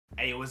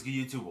Hey, what's good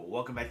YouTube?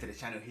 Welcome back to the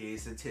channel here.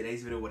 So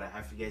today's video, what I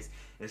have for you guys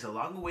is a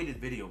long awaited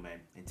video, man.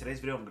 In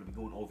today's video, I'm going to be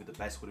going over the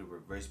best way to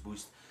reverse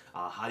boost.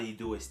 How do you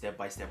do it step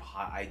by step,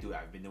 how I do it.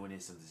 I've been doing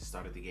it since the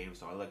start of the game.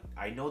 So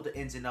I know the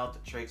ins and outs,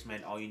 the tricks,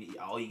 man. All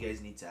you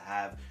guys need to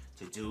have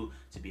to do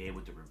to be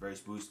able to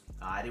reverse boost.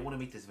 I didn't want to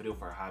make this video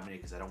for a hot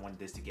minute because I don't want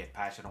this to get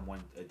patched. I don't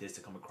want this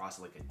to come across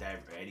like a dev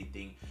or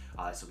anything.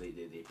 So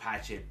they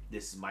patch it.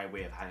 This is my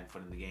way of having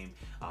fun in the game.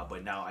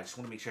 But now I just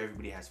want to make sure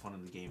everybody has fun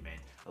in the game, man.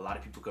 A lot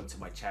of people come to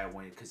my chat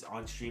because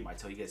on stream I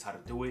tell you guys how to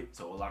do it.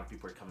 So a lot of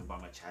people are coming by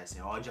my chat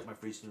saying, "Oh, I drop my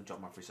free stream, drop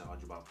my free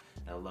 100 bomb."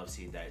 And I love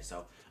seeing that.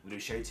 So I'm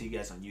gonna share it to you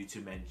guys on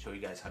YouTube, man. Show you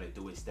guys how to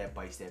do it step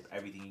by step.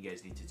 Everything you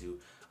guys need to do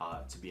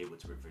to be able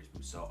to reverse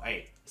boost. So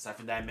hey, aside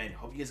from that, man,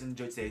 hope you guys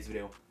enjoyed today's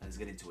video. Let's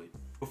get into it.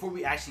 Before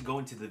we actually go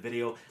into the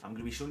video, I'm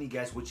gonna be showing you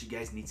guys what you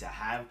guys need to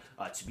have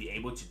to be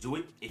able to do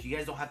it. If you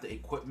guys don't have the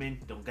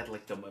equipment, don't get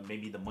like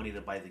maybe the money to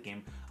buy the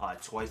game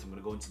twice, I'm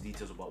gonna go into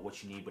details about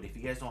what you need. But if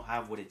you guys don't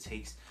have what it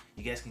takes,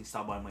 you guys can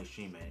stop by my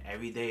stream, man.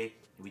 Every day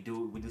we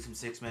do some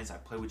 6-mans. I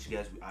play with you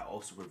guys. I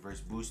also reverse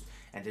boost,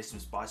 and there's some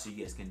spots so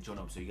you guys can join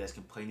up, so you guys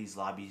can play in these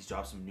lobbies,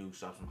 drop some nukes,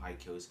 drop some high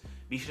kills.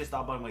 Be sure to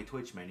stop by my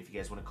Twitch, man. If you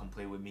guys want to come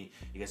play with me,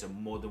 you guys are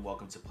more than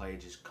welcome to play.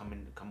 Just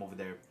come over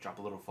there, drop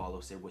a little follow,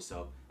 say what's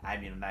up,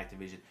 add me on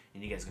Activision,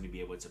 and you guys are gonna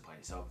be able to play.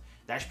 So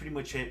that's pretty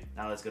much it.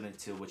 Now let's get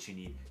into what you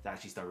need to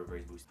actually start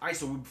reverse boost. All right,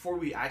 so before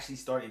we actually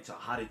start into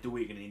how to do it,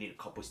 you're gonna need a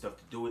couple stuff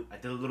to do it. I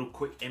did a little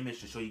quick image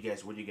to show you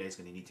guys what you guys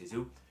are gonna need to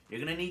do. You're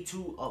gonna need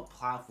two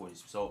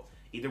platforms. So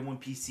either one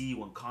PC,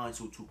 one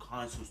console, two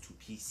consoles, two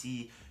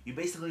PC. You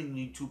basically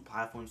need two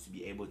platforms to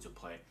be able to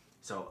play.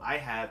 So I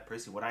have,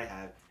 personally, what I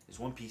have is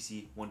one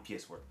PC, one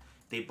PS4.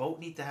 They both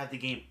need to have the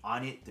game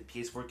on it. The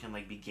PS4 can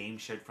like be game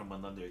shared from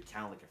another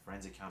account, like a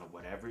friend's account or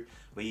whatever.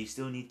 But you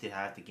still need to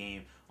have the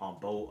game on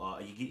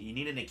both. You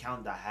need an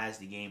account that has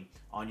the game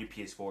on your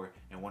PS4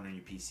 and one on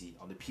your PC.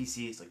 On the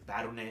PC, it's like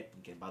Battle.net.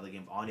 You can buy the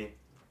game on it.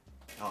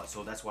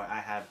 So that's why I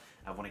have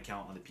one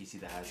account on the PC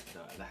that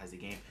has the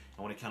game, and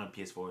one account on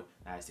PS4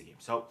 that has the game.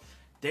 So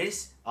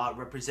this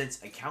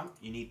represents account.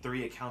 You need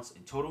 3 accounts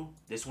in total.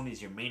 This one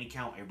is your main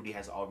account. Everybody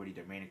has already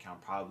their main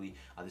account probably.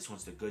 This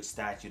one's the good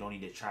stats. You don't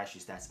need to trash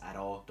your stats at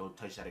all. Don't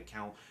touch that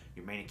account.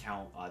 Your main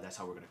account, that's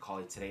how we're going to call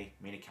it today.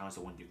 Main account is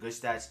the one with your good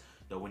stats,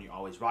 the one you're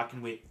always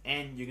rocking with.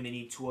 And you're going to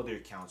need 2 other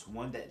accounts. The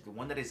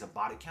one that is a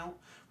bot account.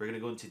 We're going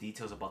to go into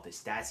details about the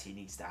stats he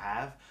needs to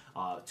have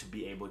to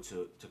be able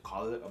to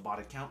call it a bot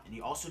account. And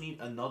you also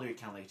need another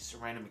account, like just a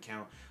random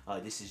account.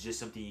 This is just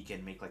something you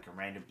can make, like a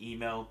random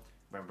email,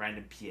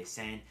 random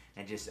PSN,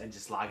 and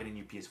just log it in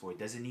your PS4. It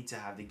doesn't need to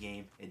have the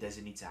game. It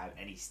doesn't need to have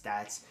any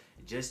stats.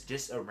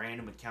 Just a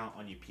random account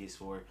on your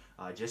PS4,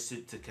 just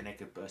to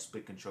connect a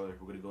split controller.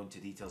 We're gonna go into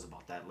details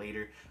about that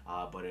later.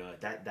 But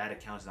that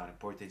account is not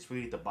important. It's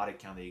really the bot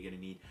account that you're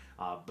gonna need.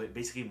 But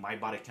basically, my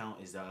bot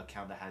account is the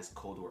account that has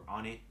Cold War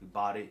on it. We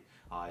bought it,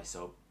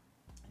 so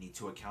need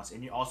 2 accounts,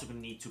 and you're also gonna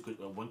need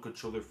one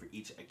controller for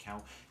each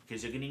account,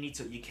 because you're gonna need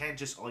to. You can't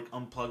just like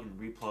unplug and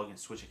replug and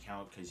switch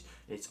account, because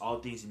it's all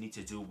things you need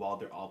to do while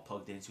they're all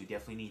plugged in. So you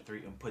definitely need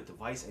 3 input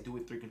device. I do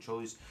with 3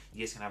 controllers.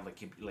 You guys can have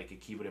like a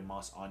keyboard and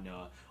mouse on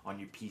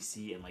your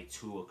PC, and like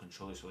 2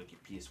 controllers for like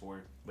your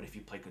PS4. But if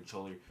you play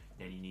controller,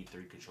 then you need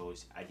 3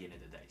 controllers at the end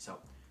of the day. So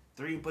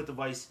 3 input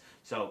device.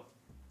 So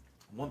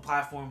 1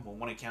 platform,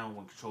 1 account,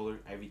 1 controller,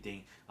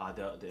 everything.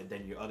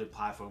 Then your other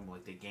platform,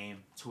 like the game,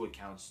 2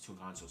 accounts, 2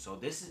 consoles. So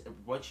this is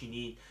what you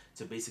need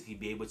to basically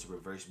be able to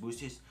reverse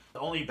boost this. The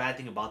only bad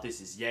thing about this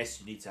is, yes,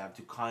 you need to have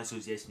 2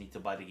 consoles. Yes, you need to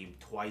buy the game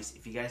twice.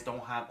 If you guys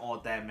don't have all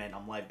that, man,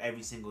 I'm live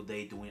every single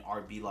day doing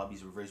RB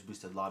lobbies, reverse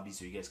boosted lobbies,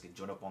 so you guys can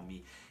join up on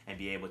me and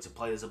be able to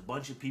play. There's a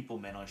bunch of people,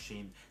 man, on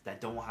stream that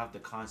don't have the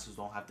consoles,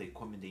 don't have the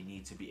equipment they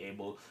need to be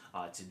able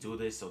to do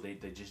this. So they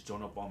just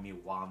join up on me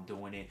while I'm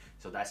doing it.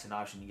 So that's an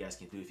option you guys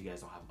can do if you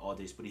guys don't have all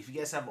this. But if you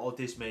guys have all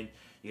this, man,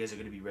 you guys are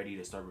going to be ready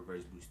to start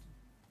reverse boosting.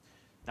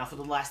 Now for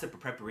the last step of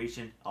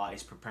preparation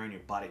is preparing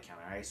your bot account.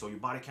 Alright, so your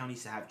bot account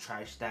needs to have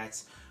trash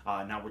stats.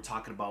 Now we're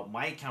talking about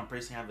my account.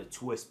 Personally, I have a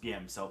 2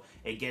 SPM, so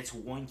it gets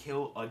 1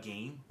 kill a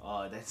game.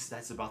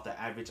 That's about the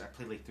average. I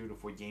played like 3 to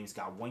 4 games,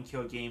 got 1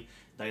 kill a game,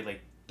 died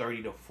like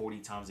 30 to 40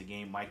 times a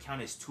game. My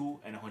count is 2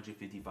 and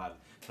 155.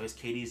 So his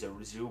KD is a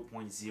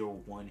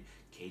 0.01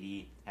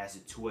 KD, has a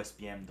 2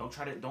 SPM.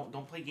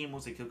 Don't play game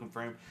modes like kill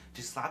confirm.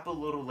 Just slap a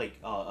little like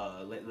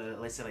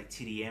let's say like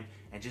TDM,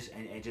 and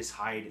just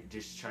hide.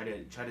 Just try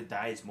to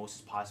die as most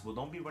as possible.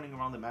 Don't be running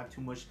around the map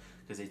too much,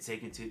 because they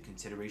take into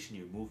consideration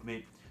your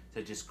movement.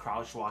 So just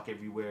crouch walk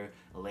everywhere,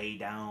 lay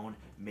down,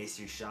 miss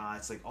your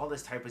shots, like all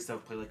this type of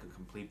stuff. Play like a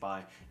complete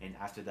bot, and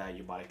after that,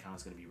 your bot account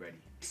is gonna be ready.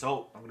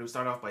 So I'm gonna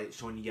start off by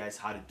showing you guys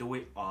how to do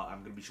it.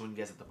 I'm gonna be showing you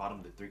guys at the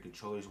bottom the 3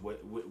 controllers,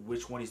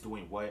 which one is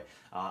doing what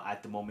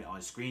at the moment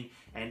on screen,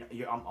 and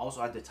I'm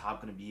also at the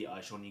top gonna be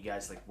showing you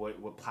guys like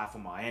what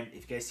platform I am.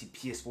 If you guys see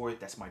PS4,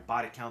 that's my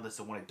bot account. That's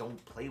the one I don't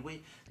play with.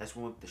 That's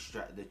one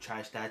with the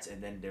trash stats,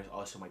 and then there's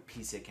also my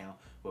PC account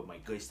with my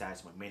good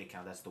stats. My main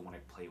account, that's the one I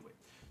play with.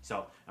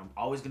 So I'm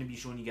always going to be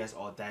showing you guys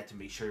all that to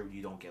make sure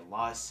you don't get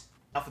lost.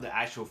 Now for the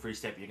actual first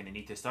step, you're gonna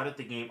need to start up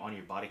the game on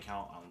your bot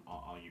account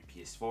on your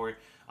PS4.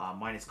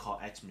 Mine is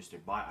called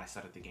xMrGodz. I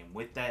started the game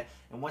with that,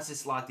 and once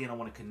it's logged in, I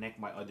want to connect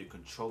my other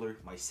controller,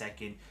 my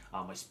second,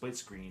 my split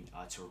screen,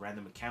 to a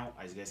random account.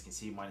 As you guys can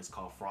see, mine is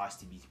called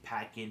Frosty B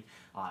Packin',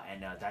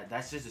 and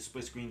that's just a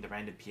split screen, the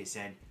random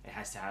PSN. It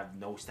has to have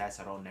no stats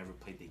at all. Never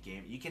played the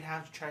game. You can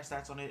have trash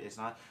stats on it. It's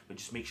not, but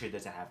just make sure it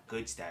doesn't have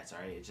good stats. All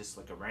right, it's just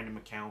like a random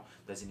account.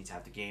 Doesn't need to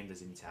have the game.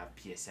 Doesn't need to have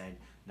PSN.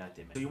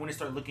 Nothing. So you want to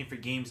start looking for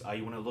games.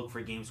 You want to look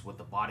for games with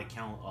the bot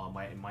account.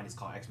 Mine is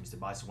called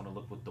xMrGodz. So you want to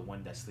look with the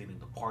one that's leading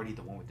the party,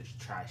 the one with the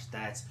trash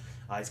stats.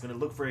 It's going to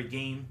look for a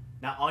game.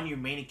 Now on your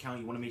main account,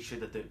 you want to make sure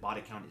that the bot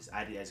account is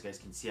added. As you guys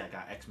can see, I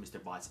got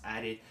xMrGodz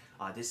added.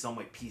 This is on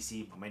my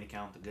PC, my main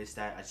account, the good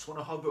stat. I just want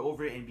to hover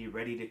over it and be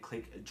ready to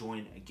click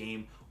join a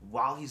game.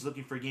 While he's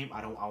looking for a game, I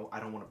don't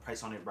want to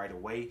press on it right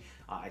away.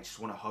 I just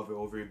want to hover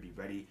over it, be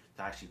ready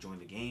to actually join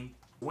the game.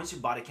 Once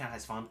your bot account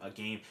has found a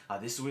game,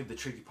 this is where the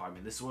tricky part,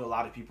 man. This is where a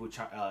lot of people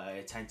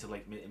tend to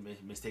like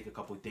mistake a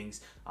couple of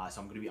things.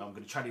 So I'm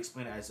gonna try to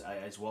explain it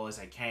as well as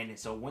I can.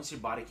 So once your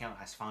bot account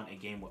has found a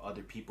game with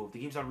other people, if the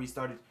game's already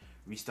restarted,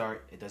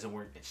 restart. It doesn't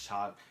work, it's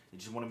chalk. You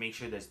just want to make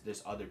sure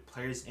there's other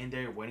players in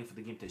there waiting for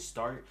the game to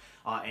start.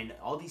 And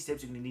all these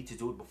steps you're gonna need to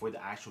do it before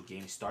the actual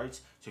game starts.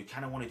 So you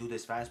kind of want to do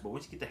this fast, but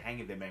once you get the hang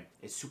of it, man,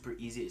 it's super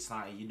easy. It's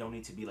not, you don't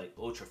need to be like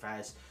ultra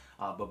fast.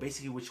 But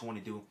basically what you want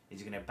to do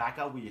is you're gonna back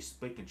out with your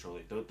split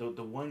controller.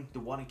 The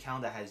one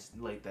account that has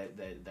like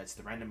that's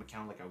the random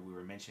account like we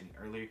were mentioning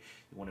earlier.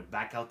 You want to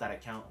back out that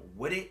account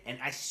with it, and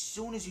as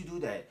soon as you do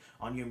that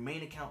on your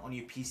main account on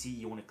your PC,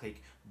 you want to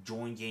click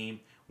join game.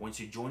 Once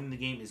you're joining the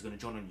game, it's going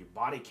to join on your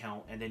bot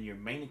account, and then your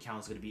main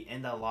account is going to be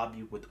in that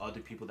lobby with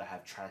other people that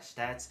have trash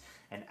stats.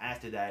 And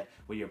after that,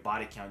 with your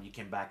bot account, you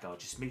can back out.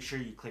 Just make sure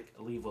you click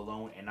leave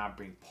alone and not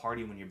bring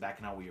party when you're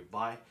backing out with your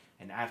bot.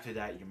 And after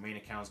that, your main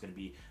account is going to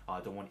be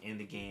the one in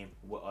the game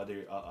with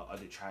other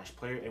trash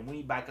player. And when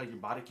you back out your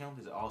bot account,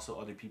 there's also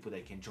other people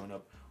that can join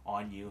up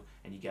on you,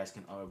 and you guys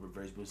can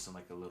reverse boost in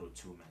like a little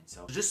 2-man.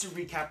 So just to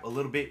recap a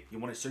little bit, you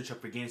want to search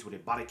up for games with a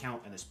bot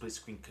account and a split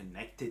screen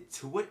connected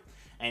to it.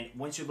 And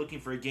once you're looking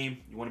for a game,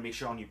 you want to make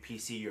sure on your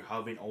PC you're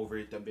hovering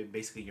over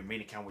basically your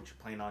main account, what you're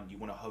playing on. You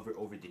want to hover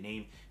over the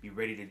name, be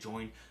ready to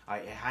join.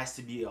 It has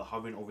to be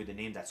hovering over the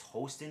name that's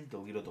hosting, the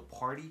leader of the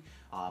party.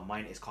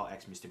 Mine is called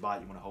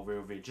xMrGodz. You want to hover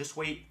over it. Just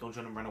wait, don't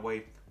join them right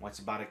away. Once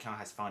the bot account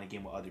has found a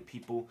game with other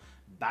people,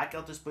 back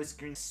out the split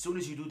screen. As soon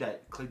as you do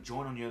that, click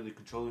join on your other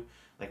controller,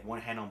 like one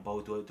hand on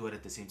both. Do it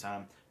at the same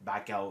time.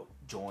 Back out,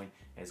 join,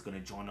 and it's gonna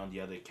join on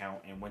the other account.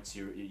 And once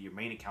your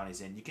main account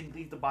is in, you can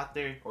leave the bot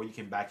there, or you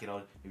can back it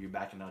out. If you're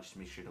backing out, just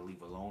make sure to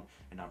leave alone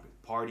and not bring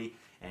party.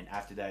 And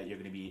after that,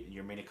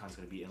 your main account is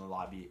gonna be in the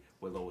lobby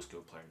with lower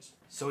skill players.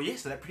 So yeah,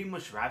 so that pretty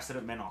much wraps it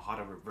up, man, on how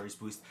to reverse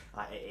boost.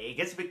 It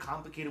gets a bit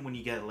complicated when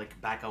you get like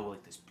back out with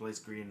like the split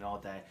screen and all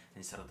that,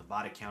 and set up the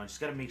bot account.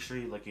 Just gotta make sure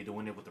like you're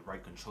doing it with the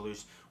right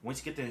controllers.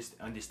 Once you get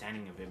the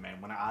understanding of it,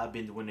 man, when I've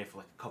been doing it for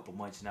like a couple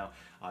months now,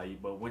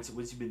 but once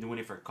you've been doing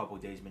it for a couple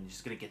days, man, you're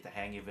just gonna get the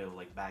hang of it,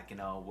 like backing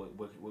out,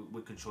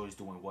 what controllers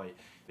doing what.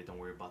 But don't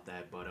worry about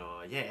that. But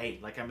yeah, hey,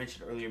 like I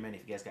mentioned earlier, man,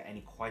 if you guys got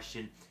any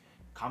question,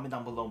 comment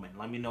down below, man.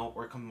 Let me know,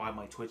 or come by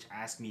my Twitch,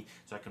 ask me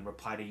so I can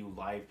reply to you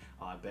live.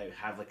 But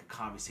have like a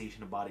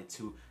conversation about it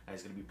too.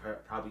 It's gonna be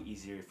probably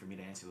easier for me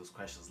to answer those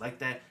questions like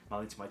that. My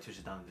link to my Twitch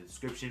is down in the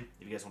description.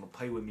 If you guys want to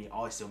play with me,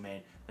 also,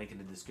 man, link in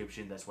the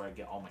description. That's where I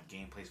get all my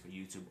gameplays for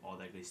YouTube, all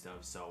that good stuff.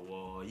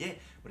 So yeah,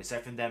 but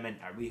aside from that, man,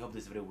 I really hope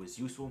this video was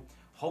useful.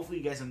 Hopefully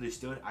you guys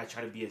understood. I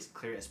try to be as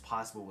clear as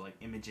possible with like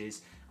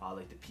images,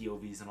 like the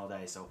POVs and all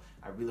that. So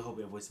I really hope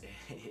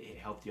it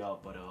helped you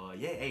out. But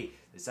yeah, hey,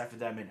 aside from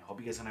that, man, hope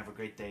you guys gonna have a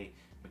great day.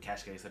 I'm gonna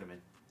catch you guys later,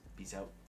 man. Peace out.